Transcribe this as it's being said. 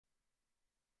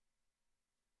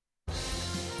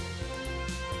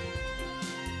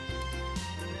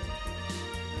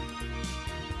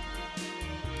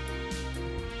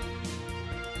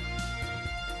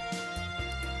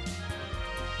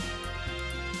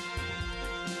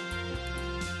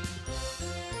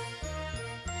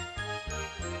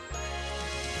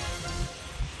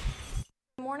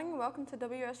morning and welcome to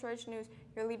WSRH News,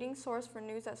 your leading source for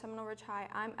news at Seminole Ridge High.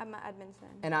 I'm Emma Edmondson.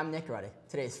 And I'm Nick Ruddy.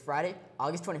 Today is Friday,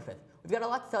 August 25th. We've got a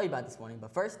lot to tell you about this morning,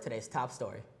 but first, today's top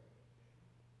story.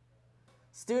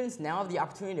 Students now have the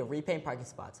opportunity to repaint parking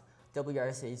spots.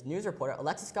 WSRH's news reporter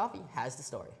Alexis Coffey has the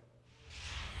story.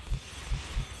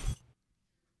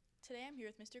 Today I'm here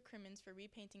with Mr. Crimmins for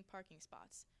repainting parking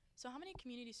spots. So how many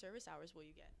community service hours will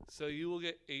you get? So you will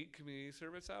get 8 community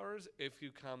service hours if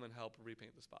you come and help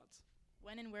repaint the spots.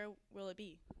 When and where will it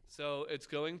be? So it's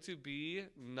going to be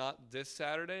not this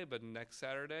Saturday, but next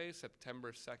Saturday,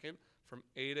 September 2nd, from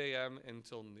 8 a.m.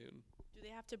 until noon. Do they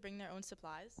have to bring their own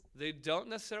supplies? They don't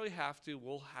necessarily have to.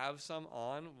 We'll have some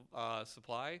on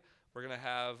supply. We're going to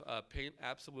have paint,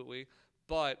 absolutely.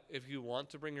 But if you want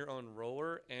to bring your own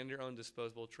roller and your own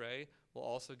disposable tray, we'll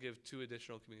also give 2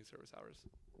 additional community service hours.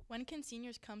 When can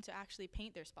seniors come to actually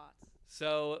paint their spots?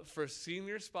 So for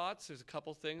senior spots, there's a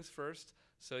couple things first.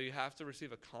 So you have to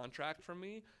receive a contract from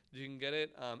me. You can get it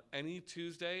any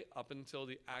Tuesday up until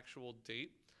the actual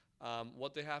date.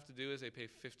 What they have to do is they pay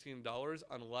 $15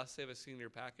 unless they have a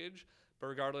senior package. But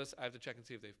regardless, I have to check and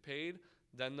see if they've paid.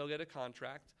 Then they'll get a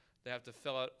contract. They have to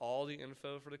fill out all the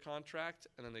info for the contract,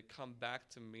 and then they come back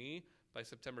to me by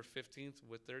September 15th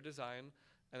with their design.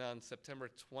 And on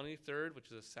September 23rd, which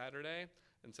is a Saturday,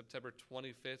 and September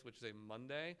 25th, which is a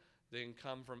Monday, they can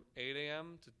come from 8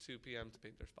 a.m. to 2 p.m. to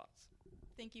paint their spots.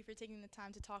 Thank you for taking the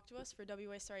time to talk to us. For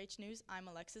WSRH News, I'm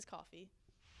Alexis Coffey.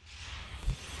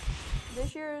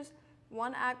 This year's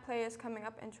one-act play is coming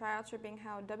up and tryouts are being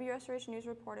held. WSRH News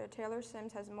reporter Taylor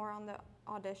Sims has more on the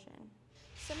audition.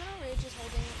 Seminole Ridge is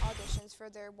holding auditions for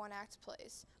their one-act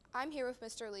plays. I'm here with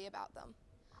Mr. Lee about them.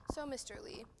 So, Mr.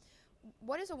 Lee,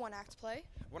 what is a one-act play?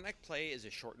 One-act play is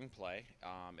a shortened play.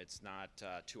 It's not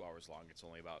 2 hours long. It's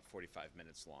only about 45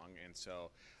 minutes long, and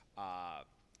so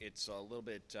it's a little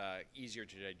bit easier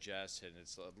to digest, and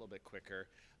it's a little bit quicker.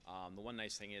 The one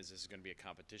nice thing is this is going to be a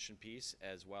competition piece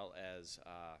as well as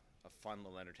a fun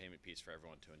little entertainment piece for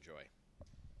everyone to enjoy.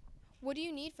 What do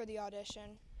you need for the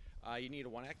audition? You need a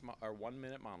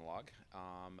one-minute monologue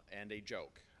and a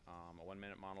joke. A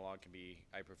 1-minute monologue can be,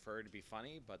 I prefer to be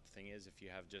funny, but the thing is, if you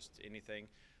have just anything,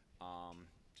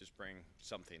 just bring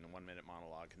something, a 1-minute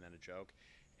monologue and then a joke,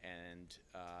 and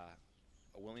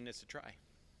a willingness to try.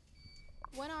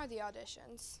 When are the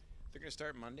auditions? They're going to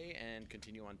start Monday and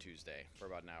continue on Tuesday for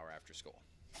about an hour after school.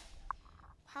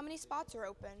 How many spots are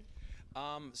open?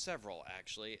 Several,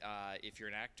 actually. If you're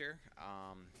an actor,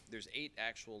 there's 8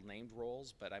 actual named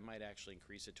roles, but I might actually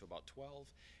increase it to about 12.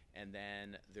 And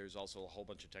then there's also a whole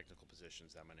bunch of technical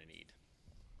positions that I'm going to need.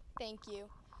 Thank you.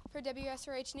 For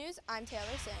WSRH News, I'm Taylor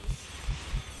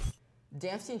Sims.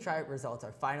 Dance team tryout results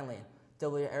are finally in.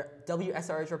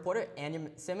 WSRH reporter Andy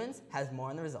Simmons has more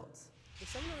on the results. The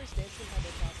Seminole Ridge dance team had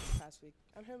their trials this past week.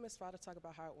 I'm here with Ms. Fowle to talk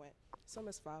about how it went. So,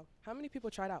 Ms. Fowle, how many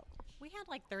people tried out? We had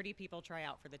like 30 people try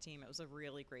out for the team. It was a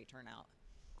really great turnout.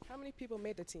 How many people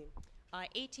made the team?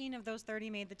 18 of those 30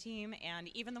 made the team,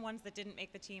 and even the ones that didn't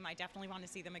make the team, I definitely want to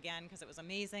see them again because it was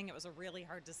amazing. It was a really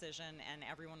hard decision, and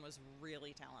everyone was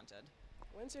really talented.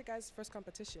 When's your guys' first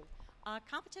competition?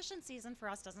 Competition season for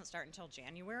us doesn't start until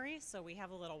January, so we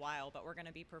have a little while, but we're going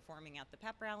to be performing at the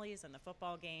pep rallies and the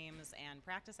football games, and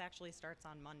practice actually starts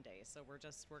on Monday, so we're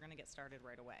going to get started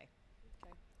right away.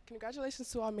 Okay.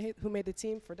 Congratulations to all who made the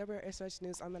team. For WSRH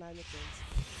News, I'm Anaya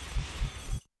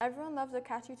McKins. Everyone loves a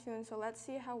catchy tune, so let's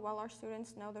see how well our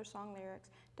students know their song lyrics.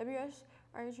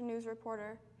 WSRH News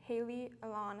reporter Haley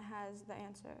Alon has the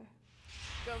answer.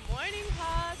 Good morning,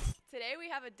 Hawks! Today we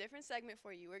have a different segment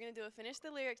for you. We're going to do a Finish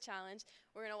the Lyric challenge.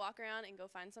 We're going to walk around and go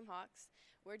find some Hawks.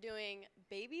 We're doing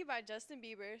Baby by Justin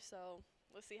Bieber, so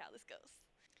we'll see how this goes.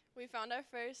 We found our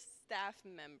first staff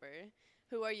member.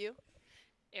 Who are you?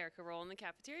 Erica Roll, the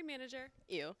cafeteria manager.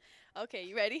 You. Okay,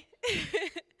 you ready?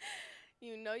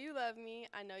 You know you love me.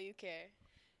 I know you care.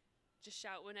 Just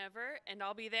shout whenever, and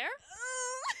I'll be there.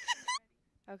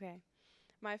 Okay.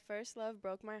 My first love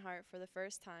broke my heart for the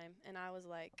first time, and I was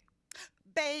like,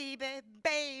 baby,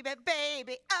 baby,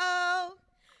 baby, oh.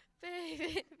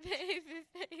 Baby, baby,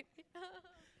 baby, oh.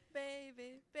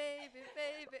 Baby, baby,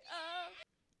 baby, oh.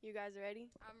 You guys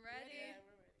ready? I'm ready. Yeah,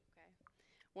 we're ready. Okay.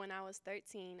 When I was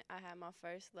 13, I had my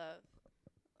first love.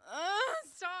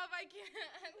 Stop, I can't.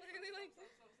 I literally like...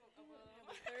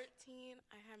 13,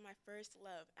 I had my first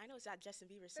love. I know it's that Justin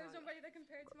Bieber song. There's nobody that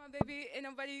compared to my baby, and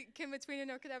nobody came between and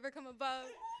nor could ever come above.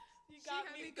 You got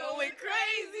me going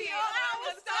crazy. Oh, I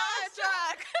was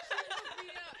starstruck.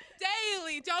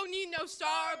 Daily, don't need no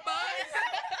Starbucks.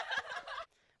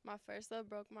 My first love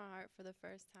broke my heart for the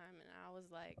first time, and I was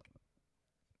like,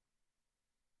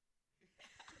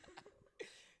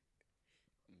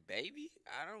 baby?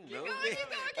 I don't Keep know. going, keep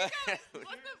going, keep going.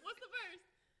 What's the verse?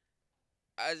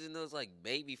 I just know it's like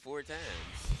baby 4 times.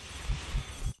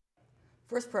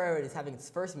 First Priority is having its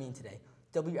first meeting today.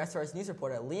 WSRH News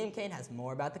reporter Liam Kane has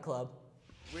more about the club.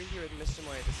 We're here with Mr.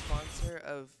 Moya, the sponsor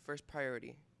of First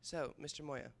Priority. So, Mr.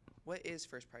 Moya, what is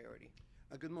First Priority?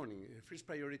 Good morning. First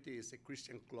Priority is a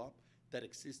Christian club that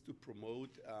exists to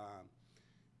promote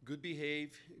good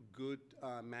behavior, good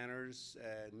manners,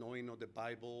 knowing of the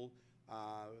Bible,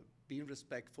 being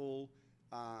respectful.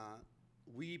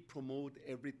 We promote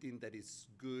everything that is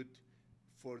good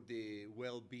for the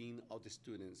well-being of the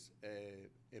students,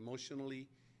 emotionally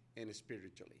and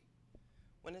spiritually.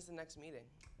 When is the next meeting?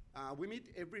 We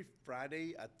meet every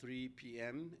Friday at 3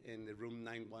 p.m. in the room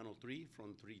 9103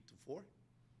 from 3 to 4.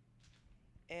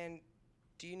 And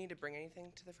do you need to bring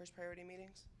anything to the First Priority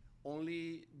meetings?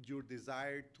 Only your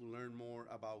desire to learn more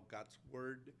about God's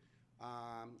Word.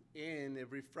 And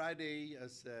every Friday,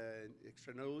 as an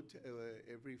extra note,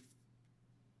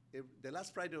 the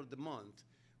last Friday of the month,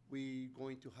 we're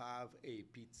going to have a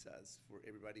pizzas for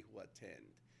everybody who attend.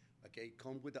 Okay,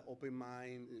 come with an open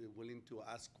mind, willing to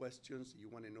ask questions. You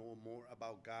want to know more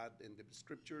about God and the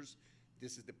scriptures,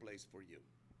 this is the place for you.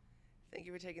 Thank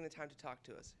you for taking the time to talk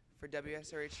to us. For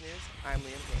WSRH News, I'm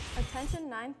Liam Kane. Attention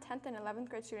 9th, 10th, and 11th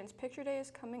grade students. Picture Day is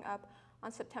coming up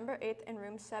on September 8th in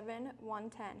room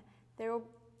 7110.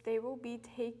 They will be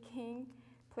taking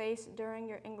place during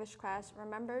your English class.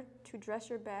 Remember to dress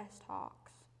your best,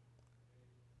 Hawks.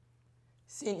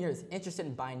 Seniors interested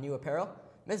in buying new apparel?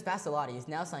 Ms. Vassilotti is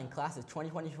now selling class of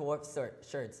 2024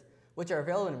 shirts, which are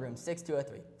available in room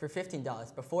 6203 for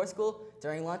 $15 before school,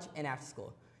 during lunch, and after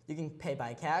school. You can pay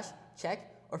by cash,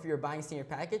 check, or if you're buying a senior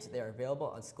package, they are available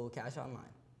on School Cash Online.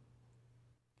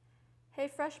 Hey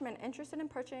freshmen, interested in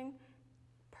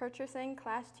purchasing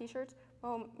class t-shirts?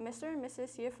 Well, Mr. and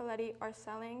Mrs. Ciafaletti are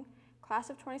selling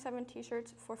class of 27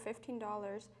 t-shirts for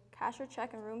 $15, cash or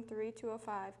check in room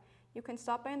 3205. You can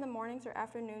stop by in the mornings or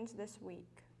afternoons this week.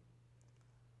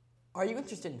 Are you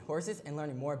interested in horses and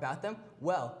learning more about them?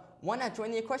 Well, why not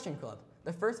join the Equestrian Club?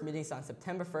 The first meeting is on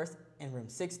September 1st in room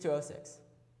 6206.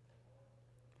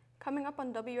 Coming up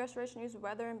on WSRH News,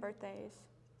 weather and birthdays.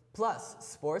 Plus,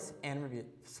 sports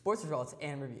results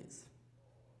and reviews.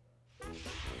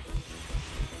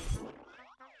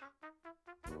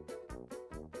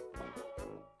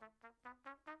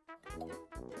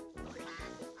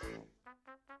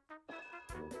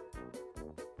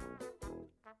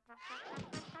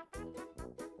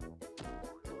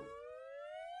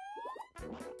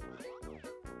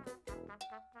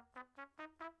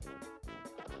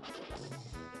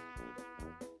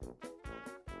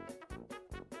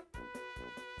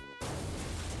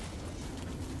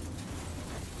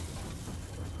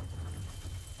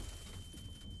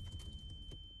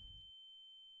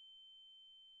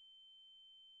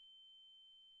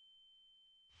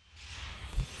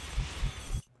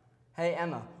 Hey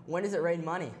Emma, when does it rain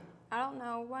money? I don't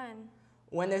know when.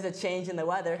 When there's a change in the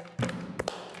weather.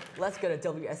 Let's go to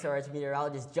WSRH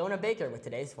meteorologist Jonah Baker with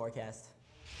today's forecast.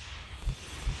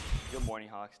 Good morning,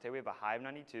 Hawks. Today we have a high of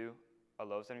 92, a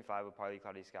low of 75 with partly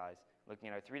cloudy skies. Looking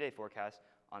at our 3-day forecast,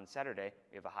 on Saturday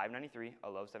we have a high of 93, a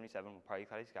low of 77 with partly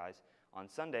cloudy skies. On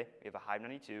Sunday we have a high of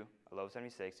 92, a low of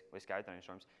 76 with scattered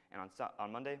thunderstorms. And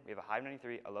on Monday we have a high of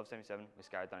 93, a low of 77 with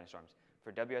scattered thunderstorms.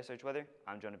 For WSRH Weather,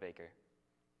 I'm Jonah Baker.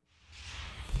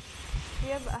 We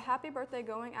have a happy birthday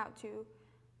going out to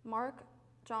Mark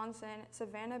Johnson,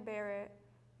 Savannah Barrett,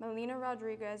 Melina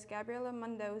Rodriguez, Gabriela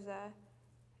Mendoza,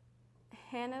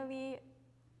 Hannah Lee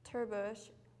Turbush,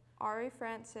 Ari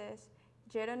Francis,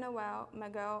 Jada Noel,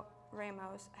 Miguel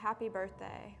Ramos. Happy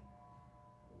birthday.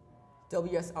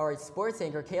 WSRH sports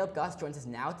anchor Caleb Goss joins us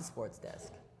now at the sports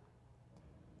desk.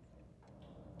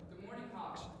 Good morning,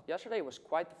 Hawks. Yesterday was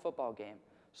quite the football game,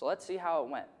 so let's see how it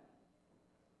went.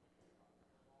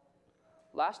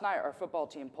 Last night, our football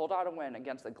team pulled out a win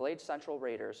against the Glade Central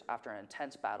Raiders after an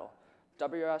intense battle.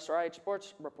 WSRH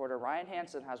sports reporter Ryan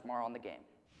Hansen has more on the game.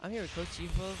 I'm here with Coach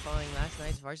Chiefo following last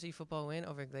night's varsity football win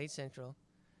over Glade Central.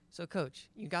 So, Coach,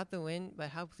 you got the win, but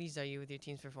how pleased are you with your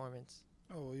team's performance?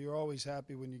 Oh, well, you're always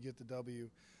happy when you get the W.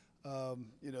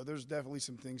 There's definitely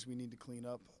some things we need to clean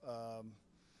up,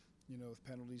 with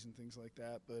penalties and things like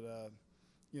that. But,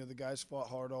 the guys fought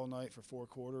hard all night for 4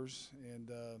 quarters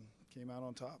and came out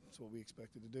on top. That's what we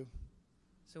expected to do.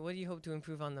 So what do you hope to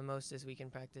improve on the most this week in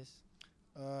practice?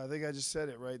 I think I just said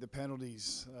it, right? The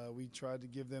penalties. We tried to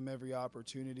give them every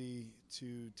opportunity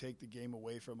to take the game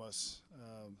away from us,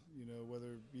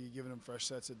 whether it be giving them fresh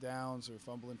sets of downs or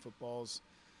fumbling footballs.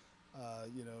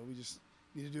 We just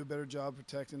need to do a better job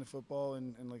protecting the football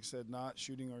and like I said, not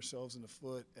shooting ourselves in the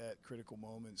foot at critical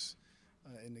moments.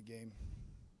 in the game.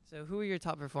 So who are your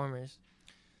top performers?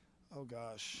 Oh,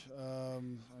 gosh. I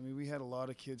mean, we had a lot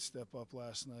of kids step up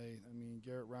last night. I mean,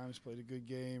 Garrett Rhymes played a good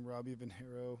game. Robbie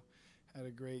Venero had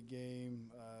a great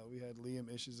game. We had Liam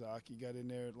Ishizaki got in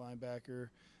there at linebacker.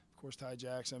 Of course, Ty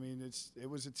Jackson. I mean, it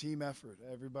was a team effort.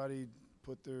 Everybody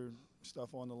put their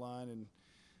stuff on the line and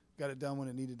got it done when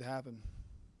it needed to happen.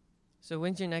 So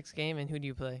when's your next game and who do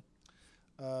you play?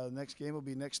 Next game will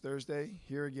be next Thursday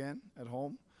here again at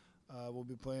home. We'll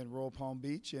be playing Royal Palm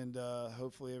Beach, and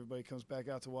hopefully everybody comes back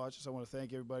out to watch us. I want to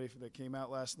thank everybody that came out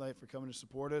last night for coming to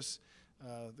support us.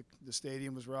 The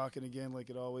stadium was rocking again like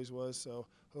it always was, so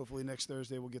hopefully next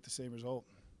Thursday we'll get the same result.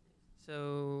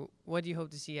 So what do you hope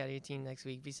to see out of your team next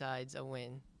week besides a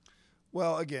win?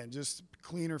 Well, again, just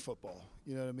cleaner football.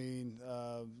 You know what I mean?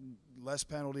 Less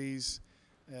penalties,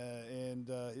 and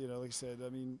you know, like I said, I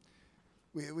mean,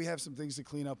 we have some things to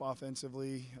clean up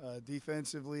offensively.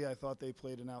 Defensively, I thought they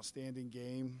played an outstanding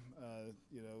game.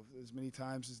 You know, as many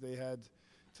times as they had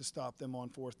to stop them on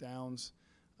fourth downs,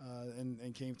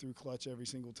 and came through clutch every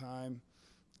single time.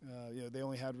 You know, they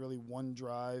only had really one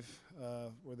drive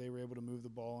where they were able to move the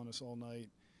ball on us all night.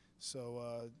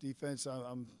 So defense,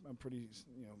 I'm pretty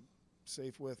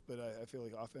safe with, but I feel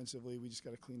like offensively we just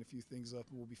got to clean a few things up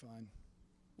and we'll be fine.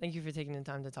 Thank you for taking the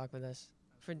time to talk with us.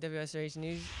 For WSRH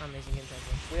News, I'm Mason Contessa.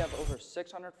 We have over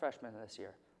 600 freshmen this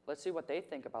year. Let's see what they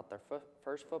think about their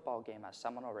first football game at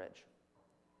Seminole Ridge.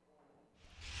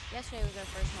 Yesterday was our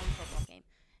first home football game,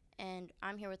 and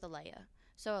I'm here with Alea.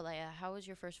 So, Alea, how was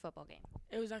your first football game?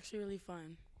 It was actually really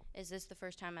fun. Is this the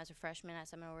first time as a freshman at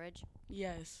Seminole Ridge?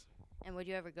 Yes. And would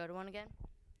you ever go to one again?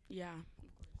 Yeah.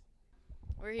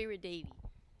 We're here with Davey.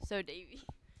 So, Davey,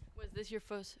 was this your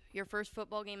first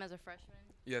football game as a freshman?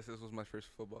 Yes, this was my first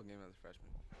football game as a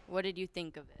freshman. What did you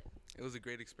think of it? It was a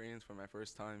great experience for my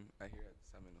first time here at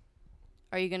Seminole.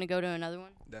 Are you going to go to another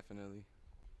one? Definitely.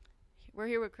 We're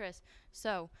here with Chris.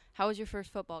 So, how was your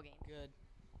first football game? Good.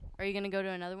 Are you going to go to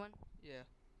another one? Yeah.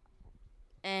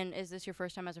 And is this your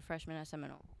first time as a freshman at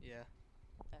Seminole? Yeah.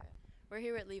 All right. We're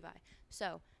here with Levi.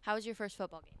 So, how was your first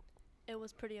football game? It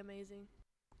was pretty amazing.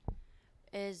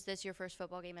 Is this your first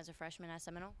football game as a freshman at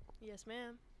Seminole? Yes,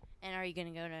 ma'am. And are you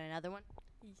going to go to another one?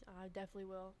 I definitely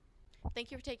will.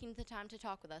 Thank you for taking the time to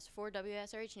talk with us. For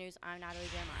WSRH News, I'm Natalie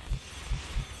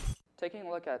Jeremiah. Taking a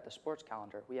look at the sports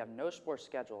calendar, we have no sports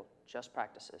scheduled, just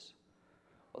practices.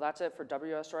 Well, that's it for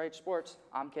WSRH Sports.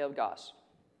 I'm Caleb Goss.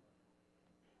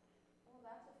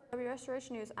 For WSRH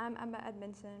News, I'm Emma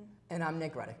Edmondson. And I'm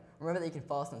Nick Reddick. Remember that you can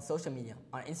follow us on social media,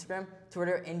 on Instagram,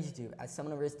 Twitter, and YouTube at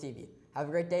Seminole Ridge TV. Have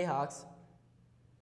a great day, Hawks.